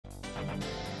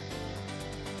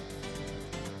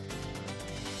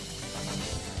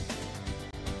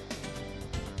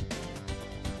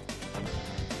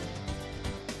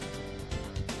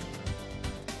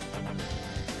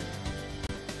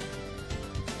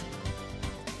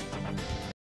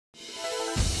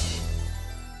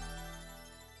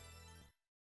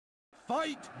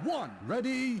Fight one.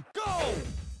 Ready, go!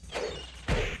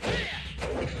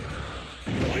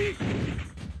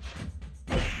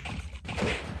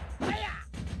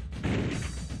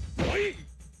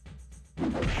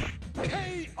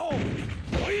 KO!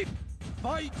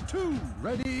 Fight two.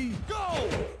 Ready, go!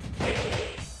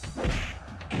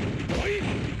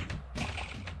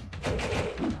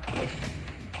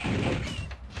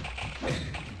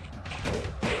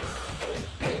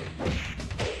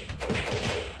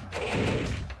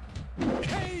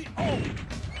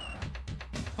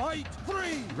 Fight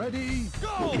three! Ready,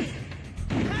 go!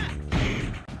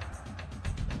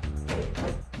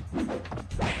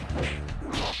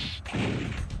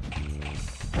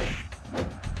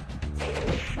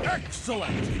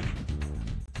 Excellent!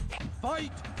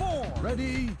 Fight four!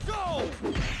 Ready, go!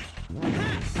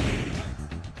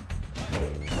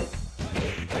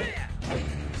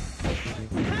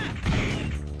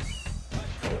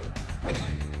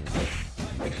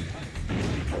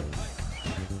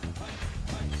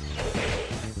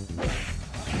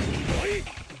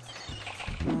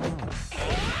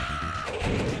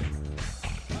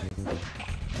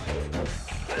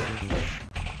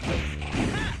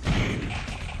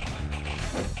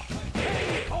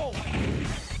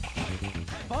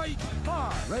 Fight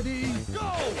five. Ready,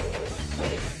 go!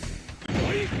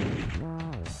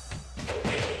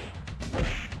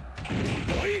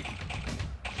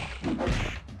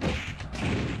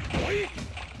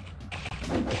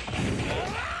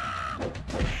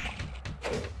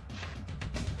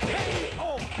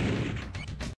 KO!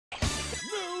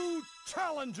 New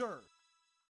challenger!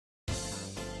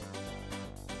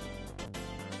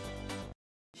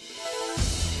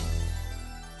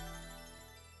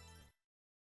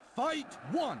 Fight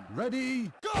one.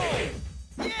 Ready, go!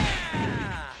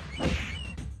 Yeah!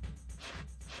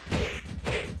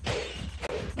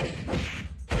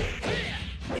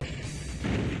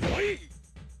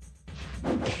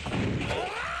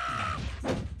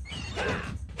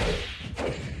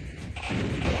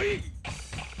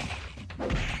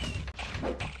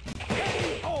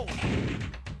 KO!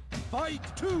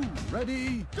 Fight two.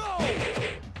 Ready, go!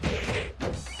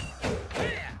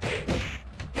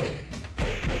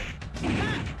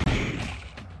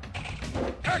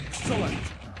 Excellent!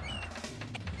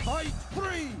 Fight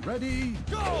three! Ready,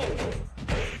 go!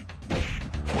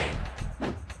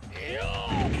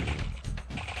 KO!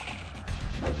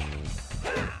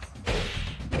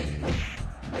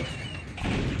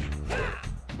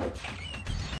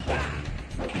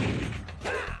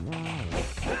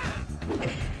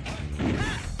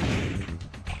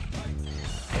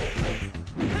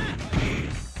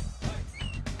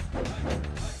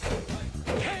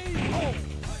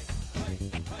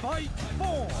 Fight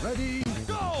four! Ready,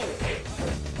 go!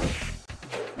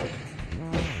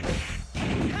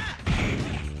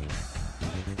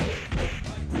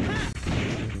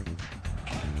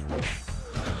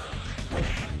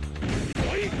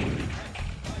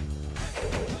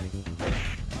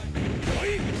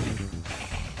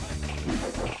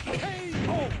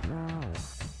 KO!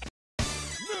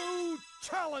 New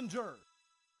challenger!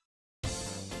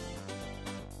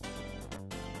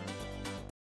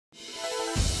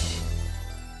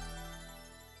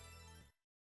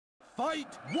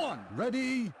 Fight one.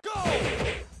 Ready, go! KO!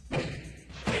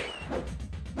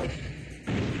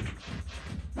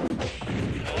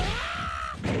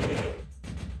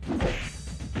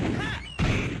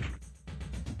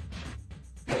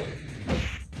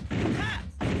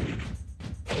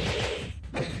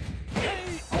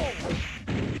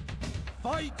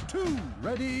 Fight two.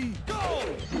 Ready, go!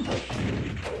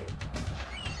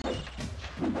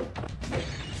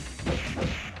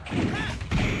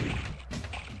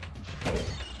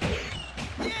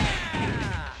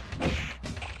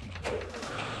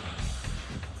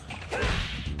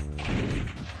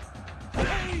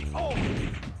 KO!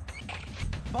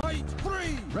 Fight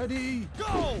three! Ready,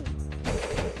 go!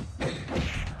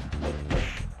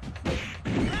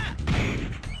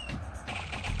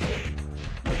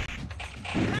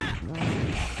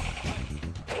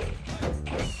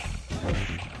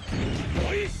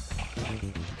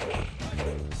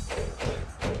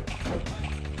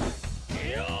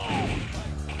 KO!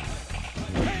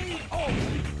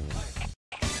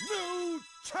 New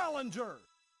challenger!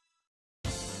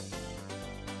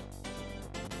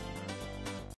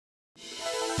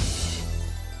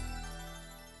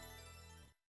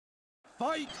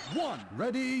 Fight 1.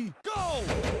 Ready, go!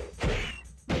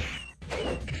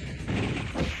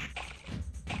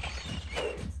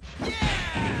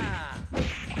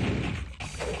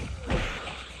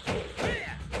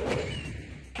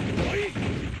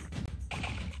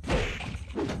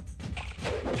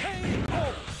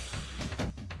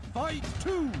 Fight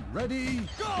 2, ready,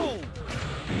 go!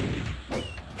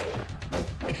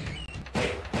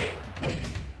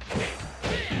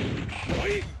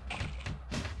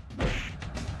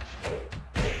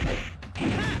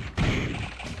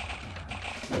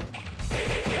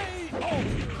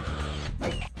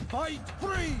 Fight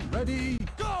 3, ready,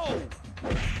 go!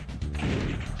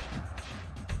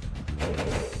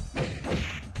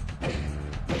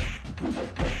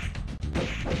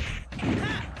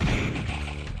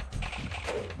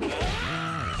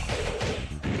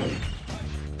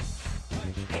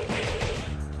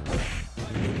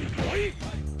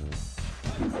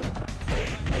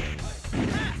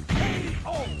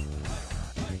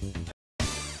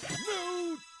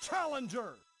 New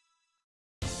challenger!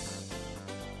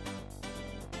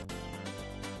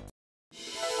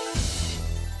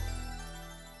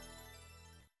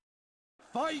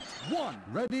 Fight 1,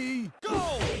 ready,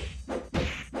 go!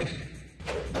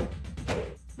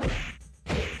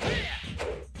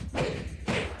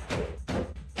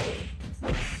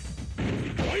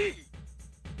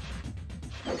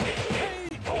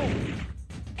 KO!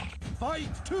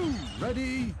 Fight 2,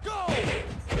 ready, go!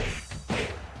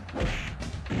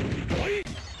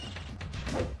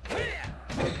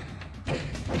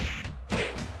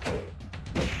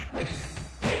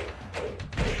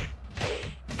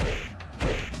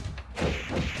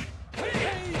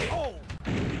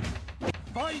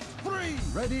 Fight 3,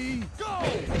 ready, go!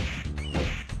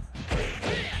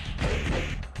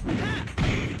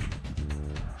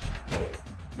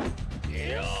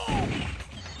 KO!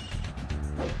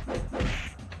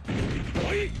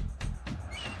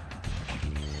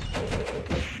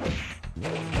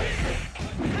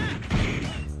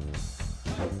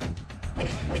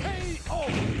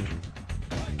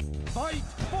 Fight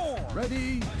 4,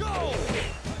 ready, go!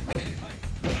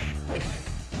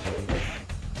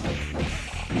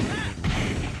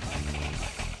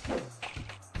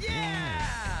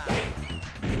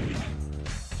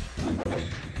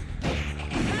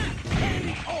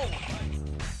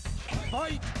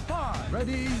 Fight 5,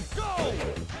 ready, go!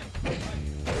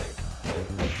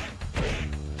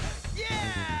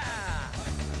 Yeah!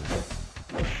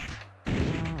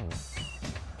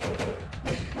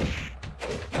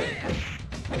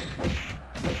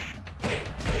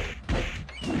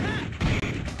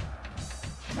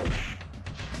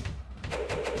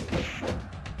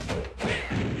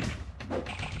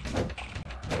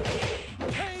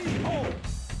 KO!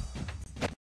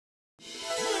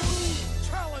 New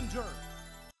challenger!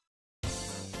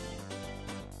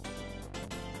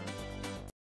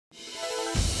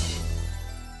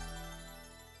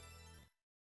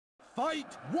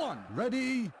 Fight 1,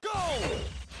 ready, go!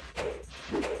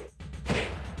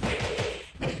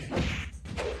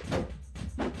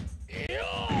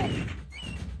 KO!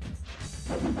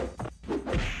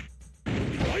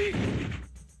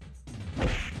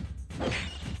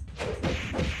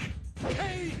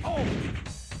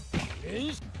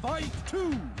 Fight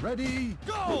 2, ready,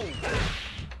 go!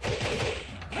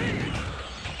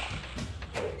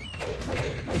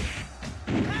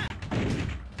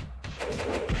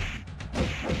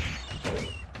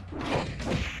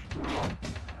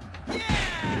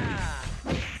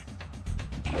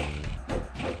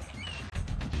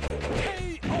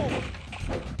 KO!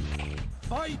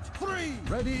 Fight 3,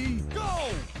 ready, go!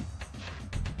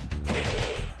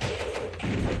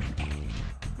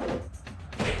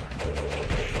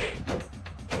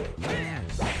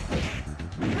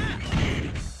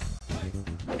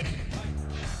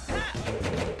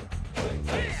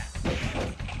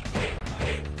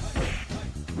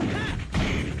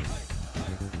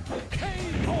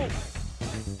 KO!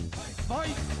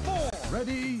 Fight 4,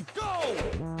 ready, go!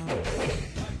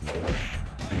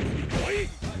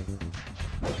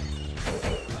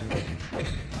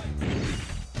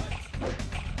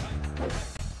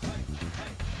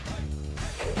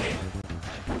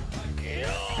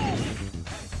 KO!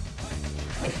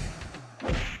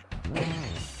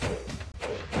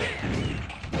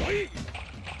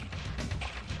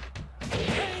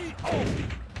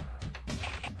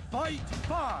 Fight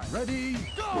 5, ready,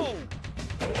 go!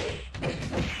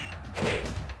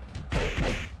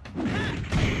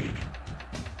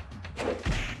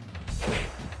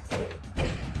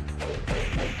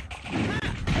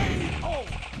 KO!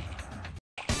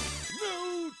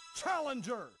 New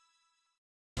challenger!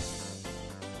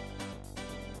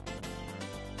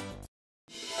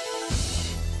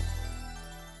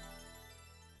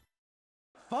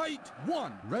 Fight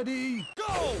 1. Ready,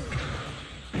 go!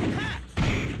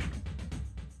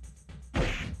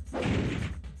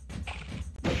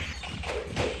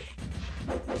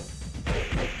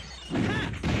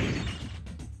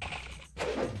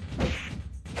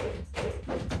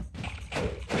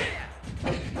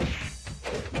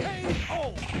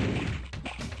 KO!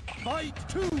 Fight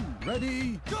 2.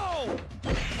 Ready, go!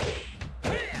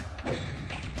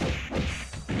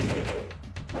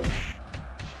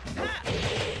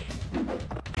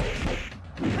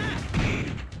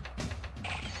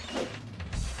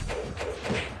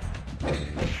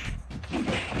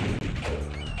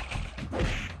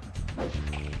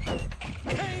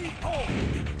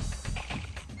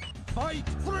 Fight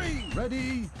 3!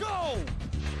 Ready, go!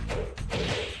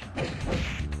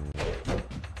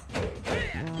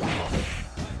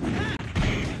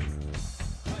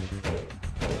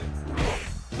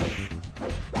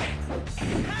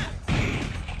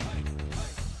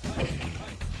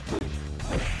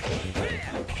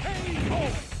 KO!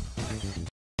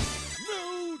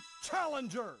 New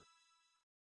challenger!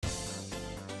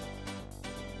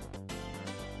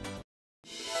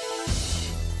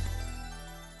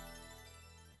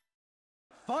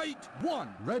 Fight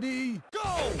 1. Ready,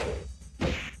 go!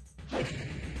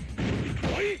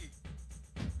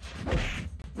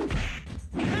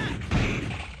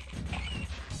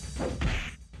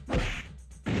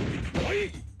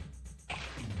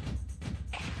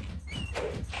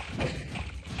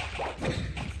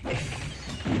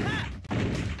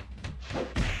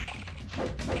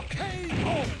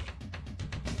 KO!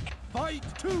 Fight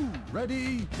 2.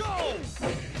 Ready, go!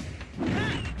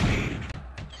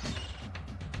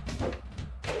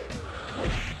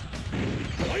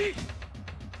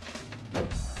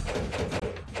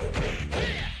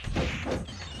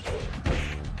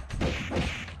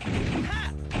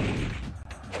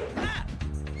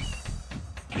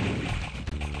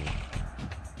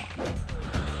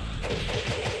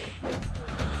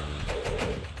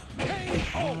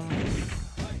 KO!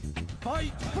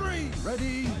 Fight 3!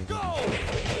 Ready, go!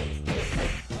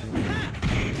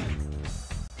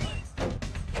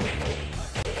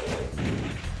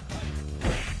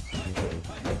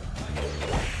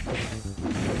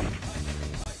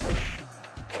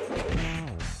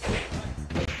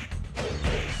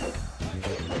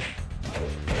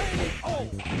 KO!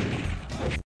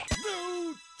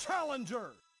 New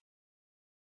challenger!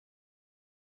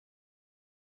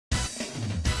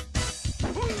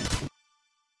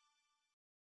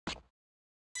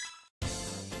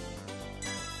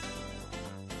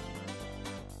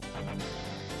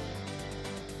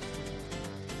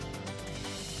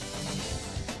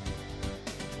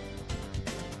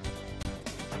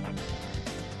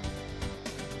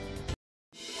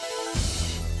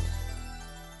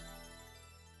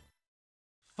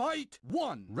 Fight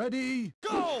 1. Ready,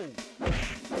 go!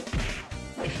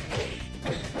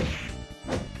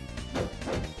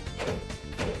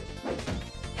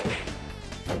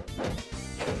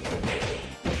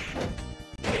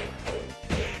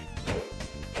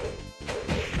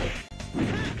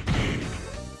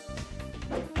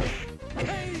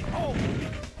 KO!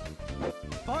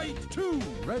 Fight 2.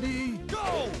 Ready,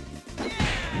 go!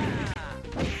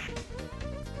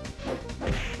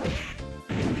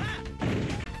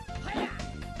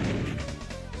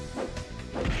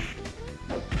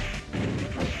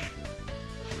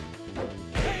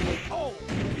 KO!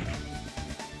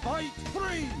 Fight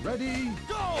 3. Ready,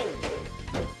 go!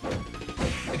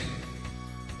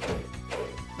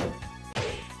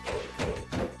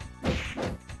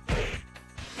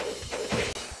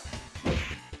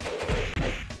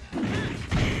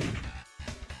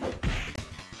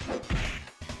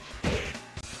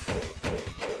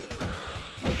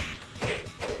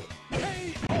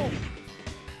 KO!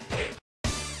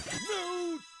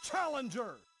 New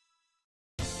challenger!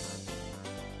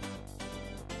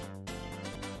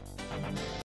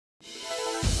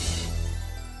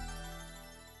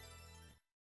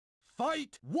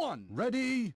 Fight 1.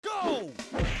 Ready, go!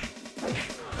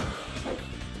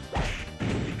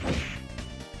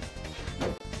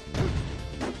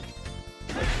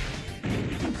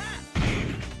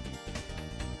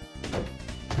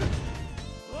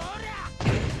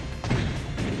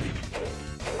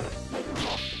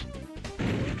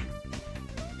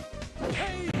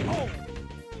 KO!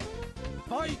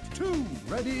 Fight 2.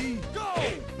 Ready, go!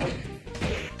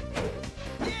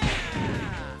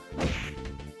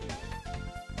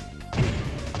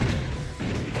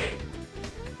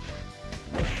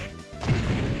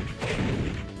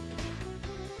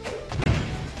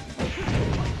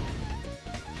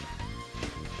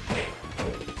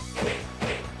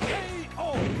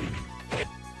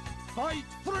 Fight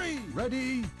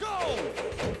Ready, go!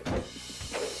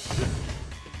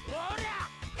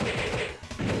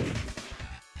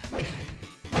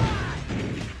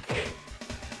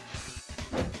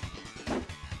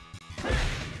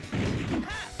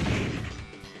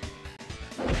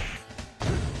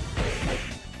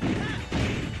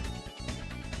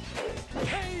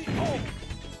 KO!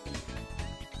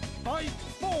 Fight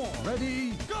 4!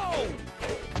 Ready, go!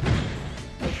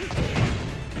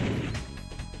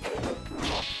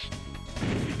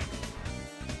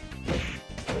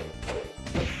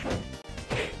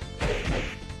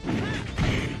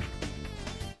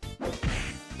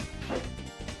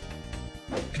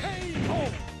 KO!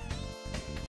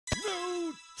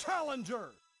 New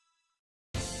challenger!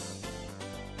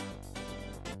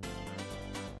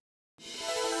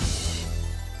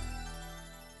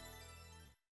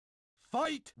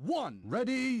 Fight 1!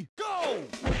 Ready, go!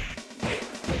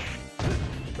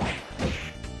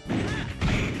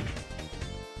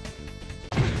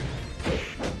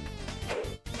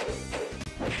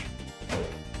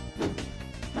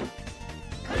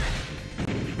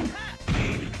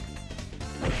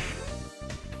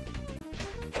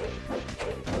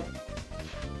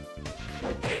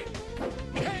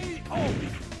 KO!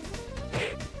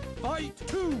 Fight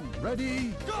 2!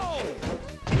 Ready, go!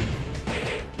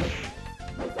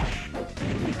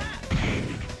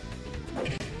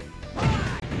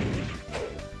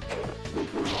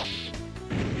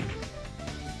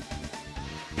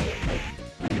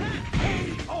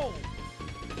 KO!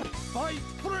 Fight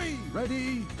 3!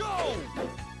 Ready, go!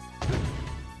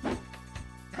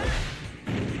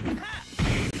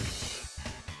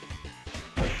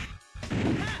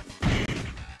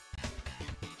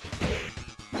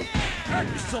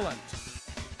 Excellent!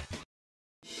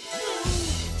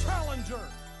 New challenger!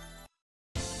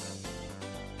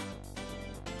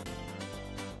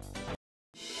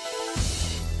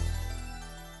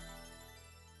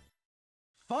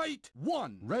 Fight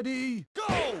 1! Ready, go!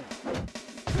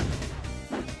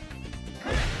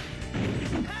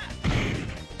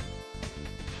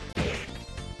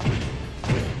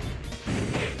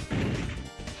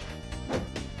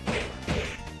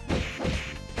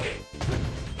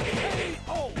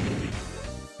 KO!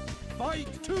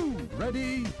 Fight 2!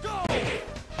 Ready, go!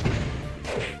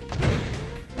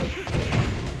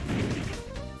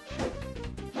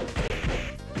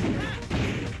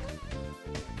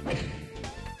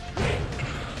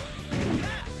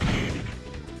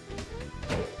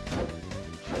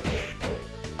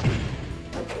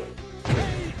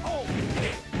 KO!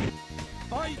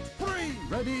 Fight 3!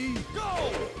 Ready,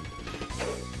 go!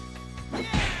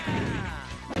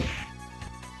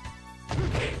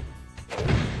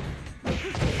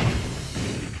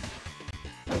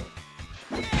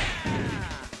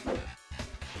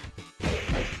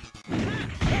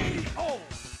 KO!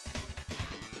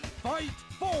 Fight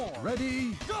 4!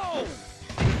 Ready, go!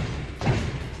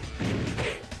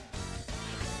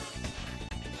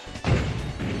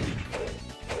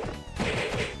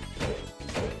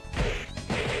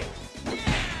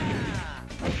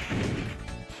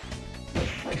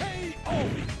 KO!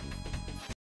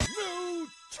 New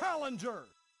challenger!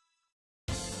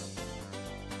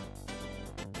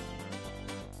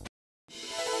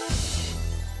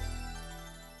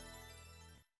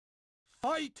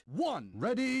 Fight 1!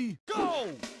 Ready, go!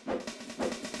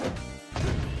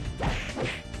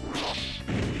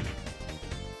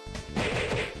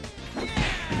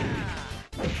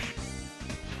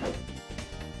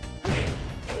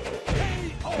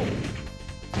 KO!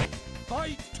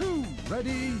 Fight 2!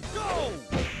 Ready, go!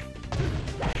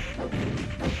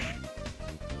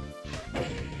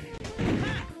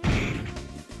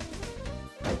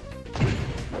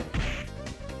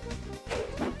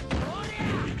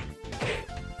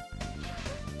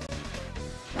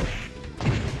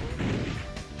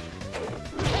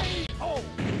 KO!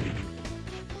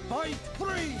 Fight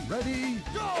 3! Ready,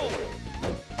 go!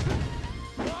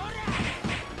 KO!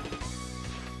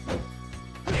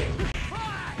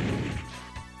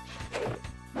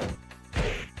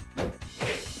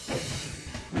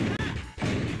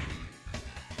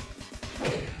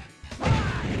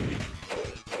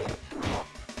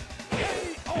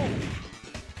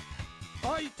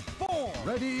 Fight 4!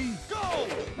 Ready, go!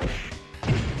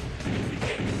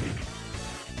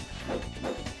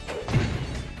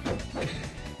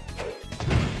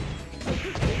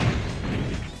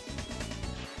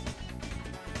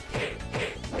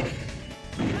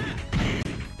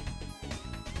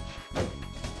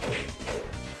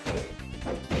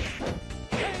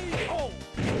 KO!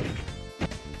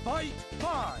 Fight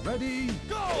 5! Ready,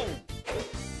 go!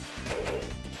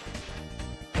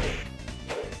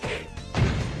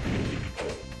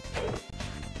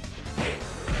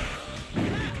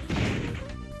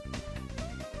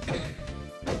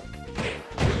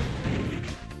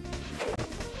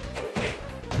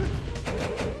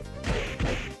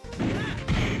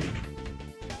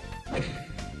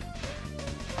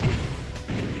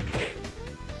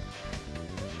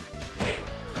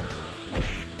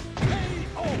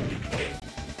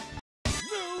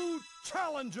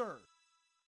 challenger.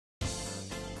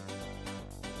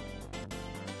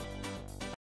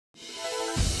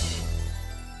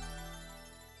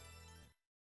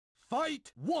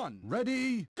 Fight 1.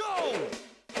 Ready, go!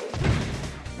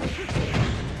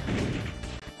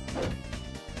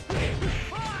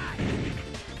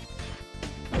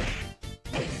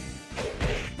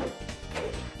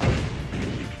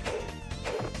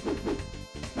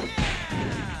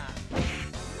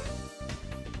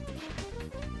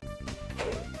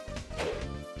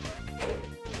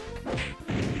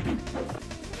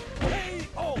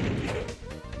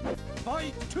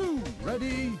 Fight 2,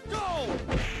 ready, go!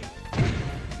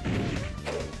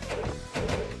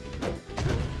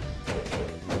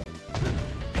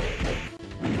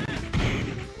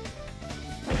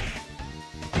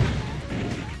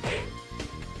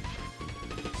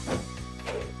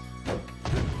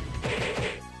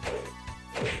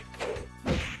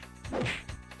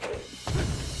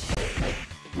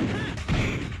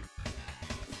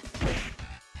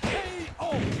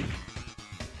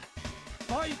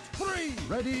 Fight 3,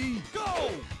 ready,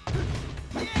 go!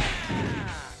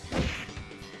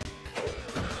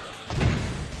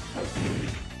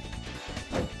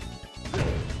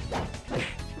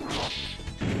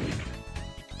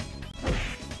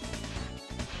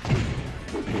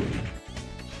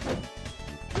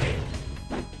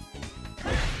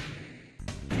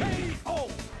 KO!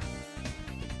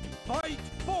 Fight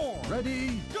 4,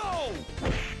 ready, go!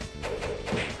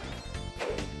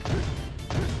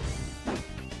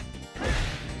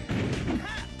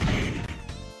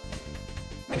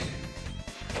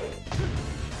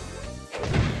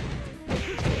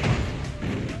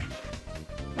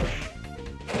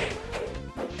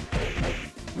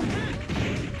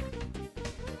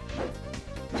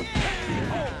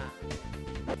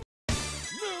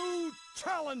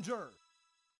 Challenger.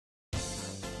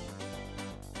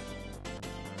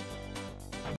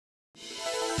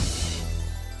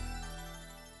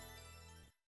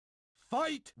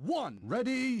 Fight 1,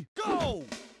 ready, go!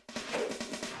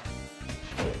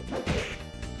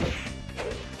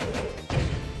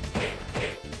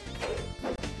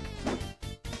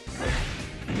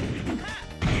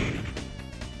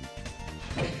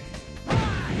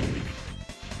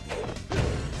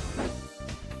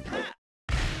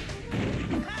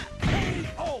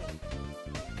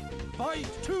 Fight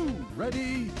 2,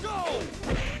 ready, go!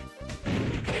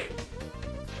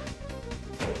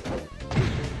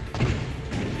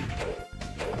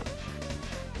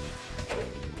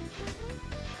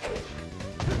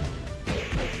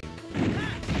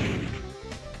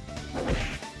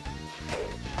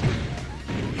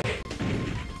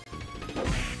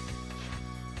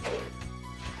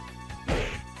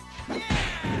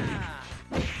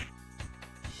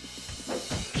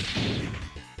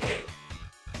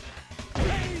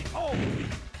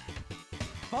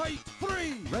 Fight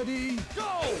 3, ready,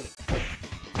 go!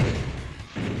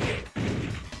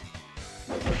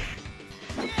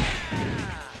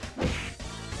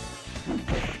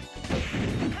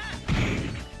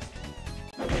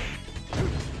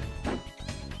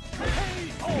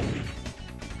 KO!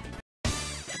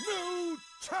 New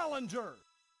challenger!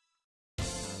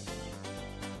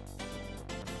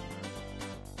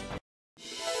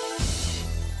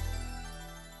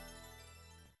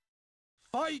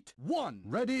 Fight 1,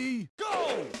 ready,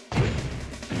 go!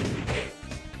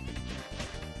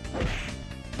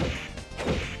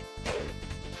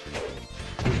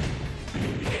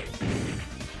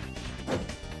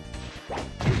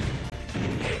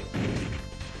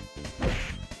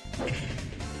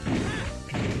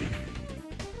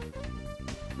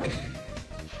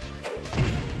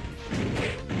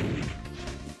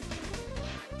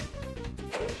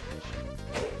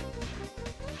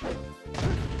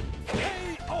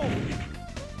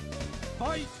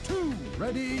 Fight 2,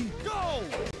 ready, go!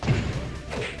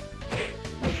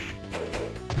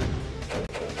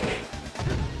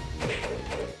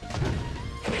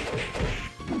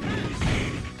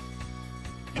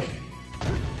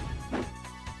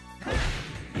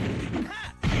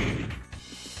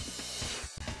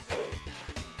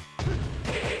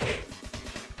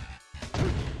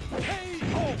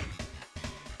 KO!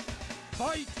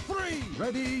 Fight 3,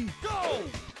 ready, go!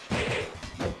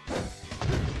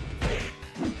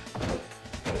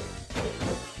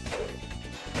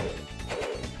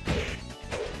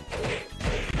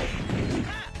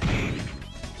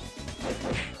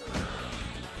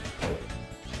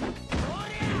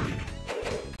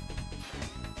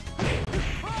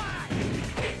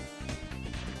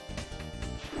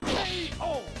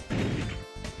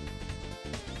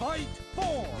 Fight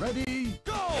 4, ready,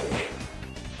 go!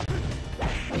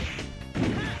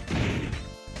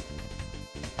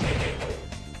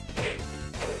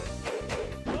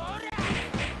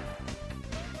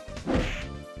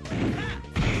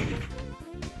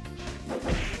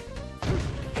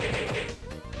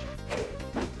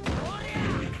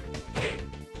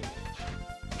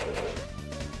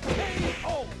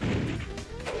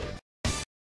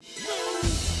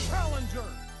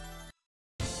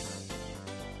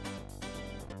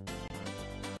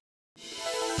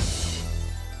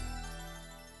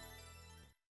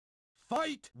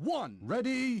 Fight 1.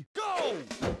 Ready, go!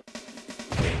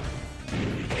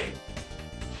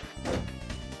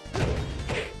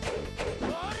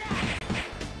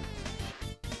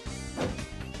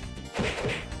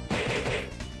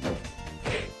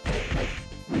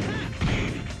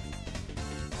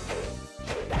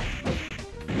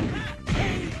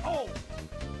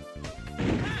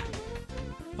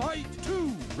 Fight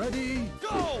 2. Ready,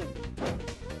 go!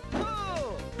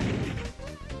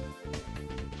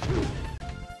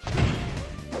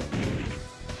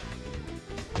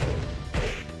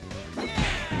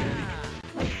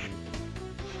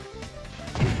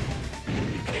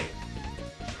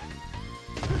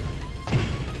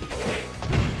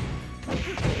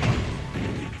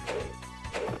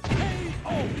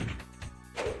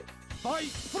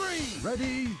 Fight 3.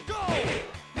 Ready, go!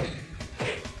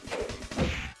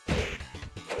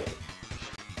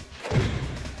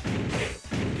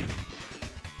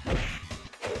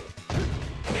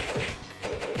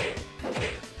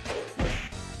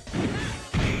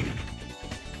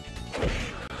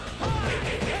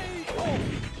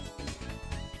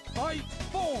 Fight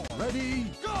 4.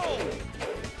 Ready, go!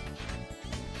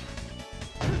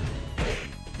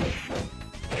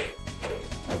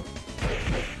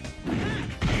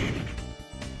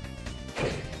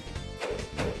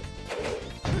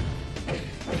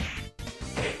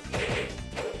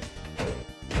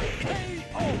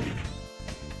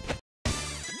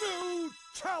 New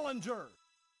challenger!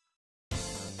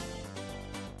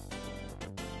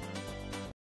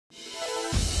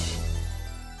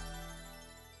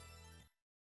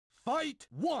 Fight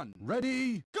 1.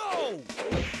 Ready, go!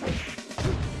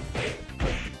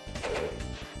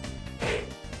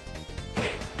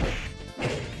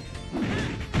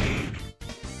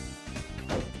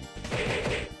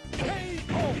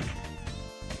 KO!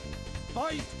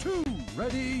 Fight 2.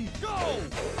 Ready, go!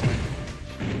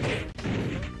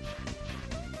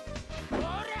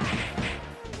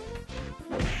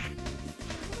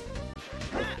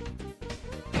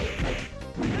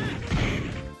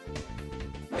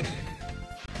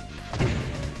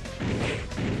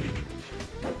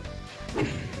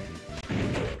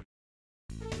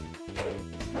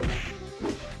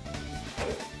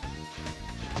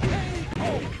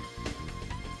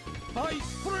 Fight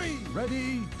 3.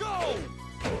 Ready, go!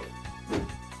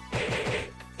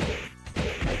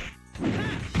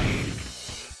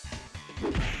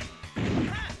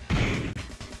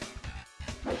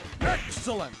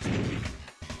 Excellent!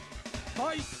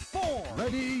 Fight 4.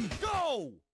 Ready,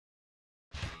 go!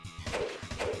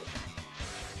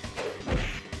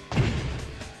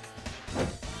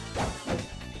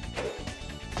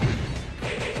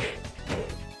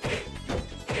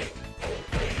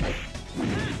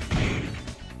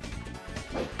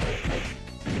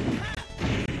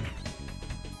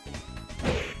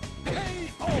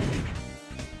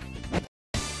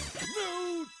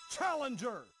 New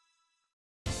challenger!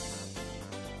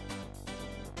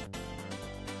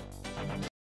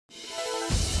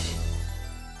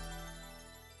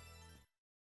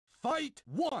 Fight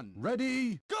 1.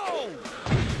 Ready, go!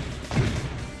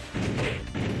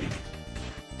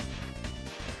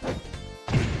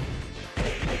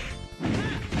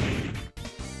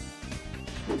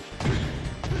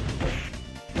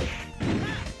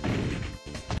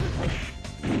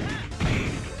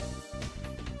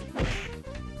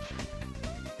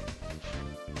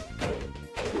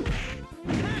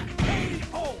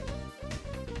 KO!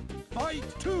 Fight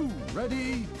 2.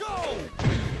 Ready, go!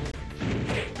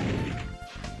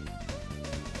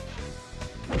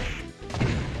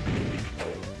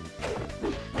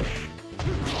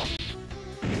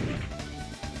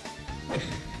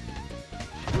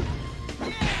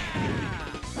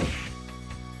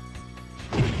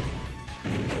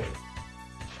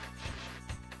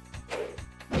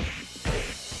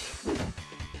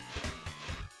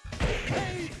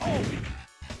 KO!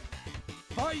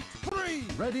 Fight 3.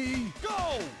 Ready,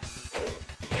 go!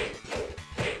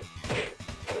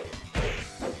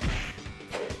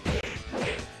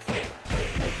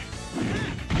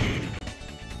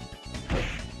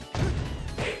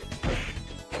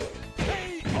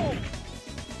 KO!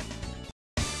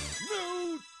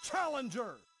 New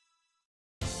challenger!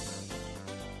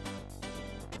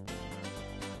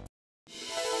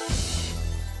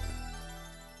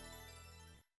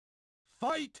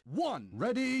 Fight 1.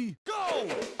 Ready, go!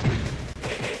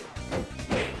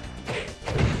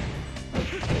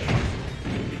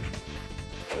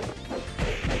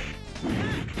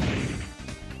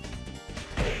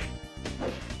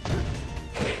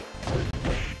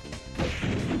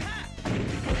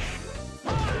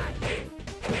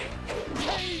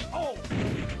 KO!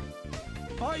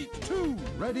 Fight 2,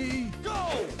 ready,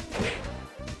 go!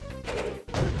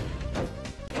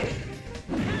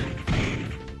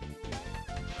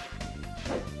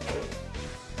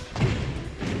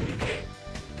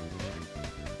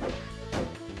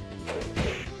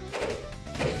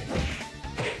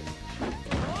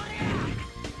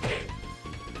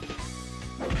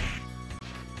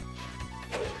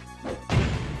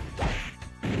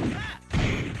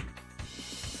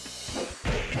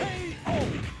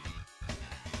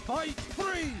 Fight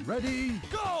 3! Ready,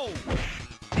 go!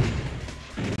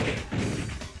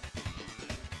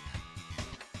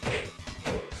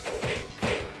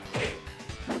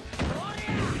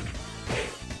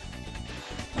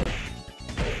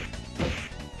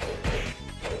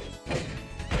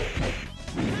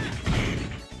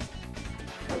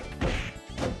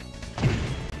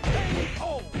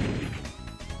 KO!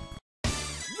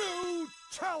 New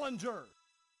challenger!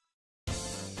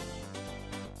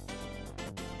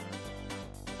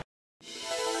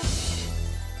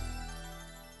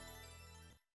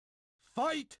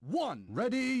 Fight 1,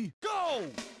 ready, go!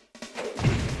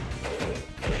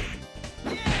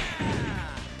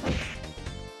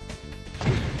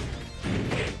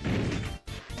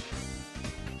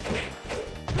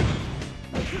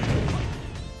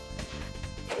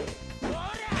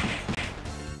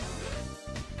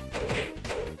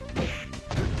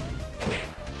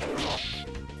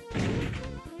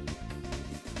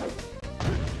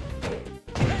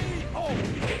 KO!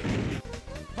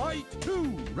 Fight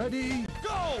 2, ready,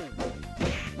 go!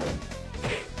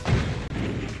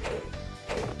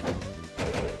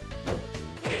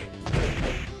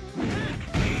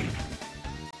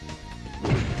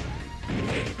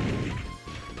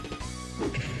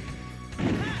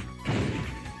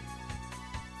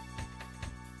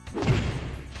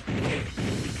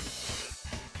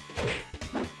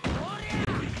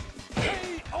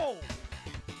 KO!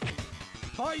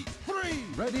 Fight 3,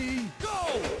 ready,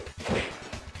 go!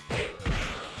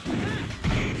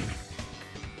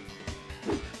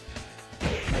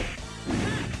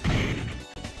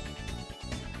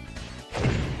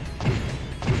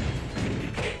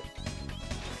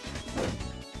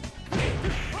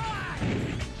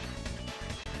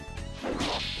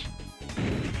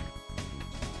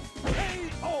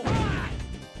 KO!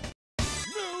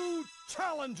 New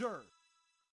challenger!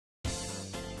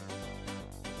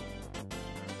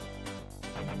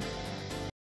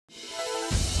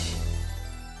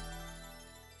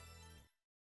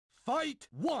 Fight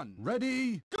 1,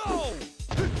 ready, go!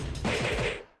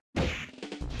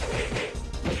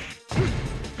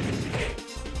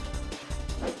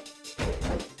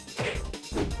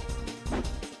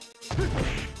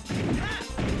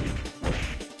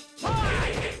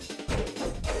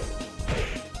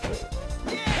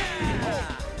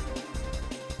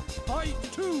 Fight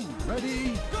 2,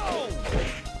 ready, go!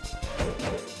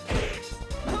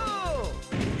 KO!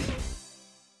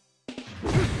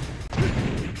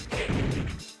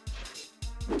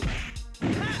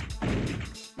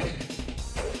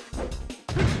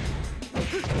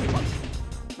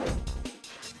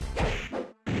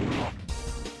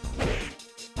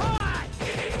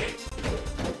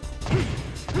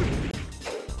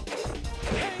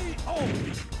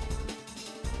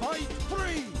 Fight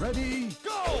 3, ready,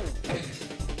 go!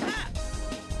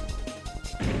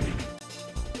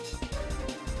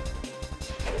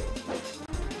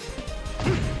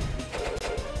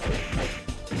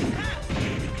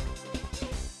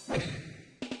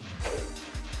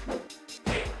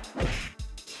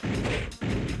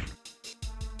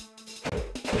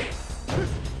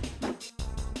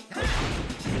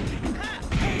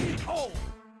 KO!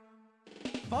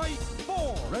 Fight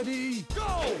 4, ready, go!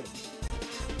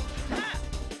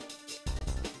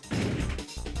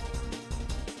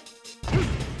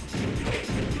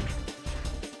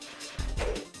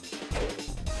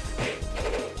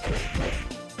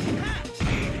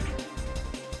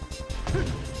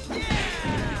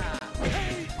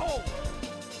 KO!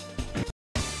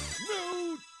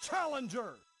 New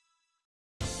challenger!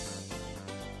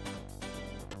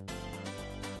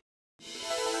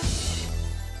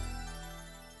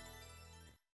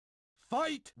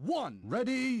 Fight 1,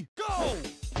 ready, go!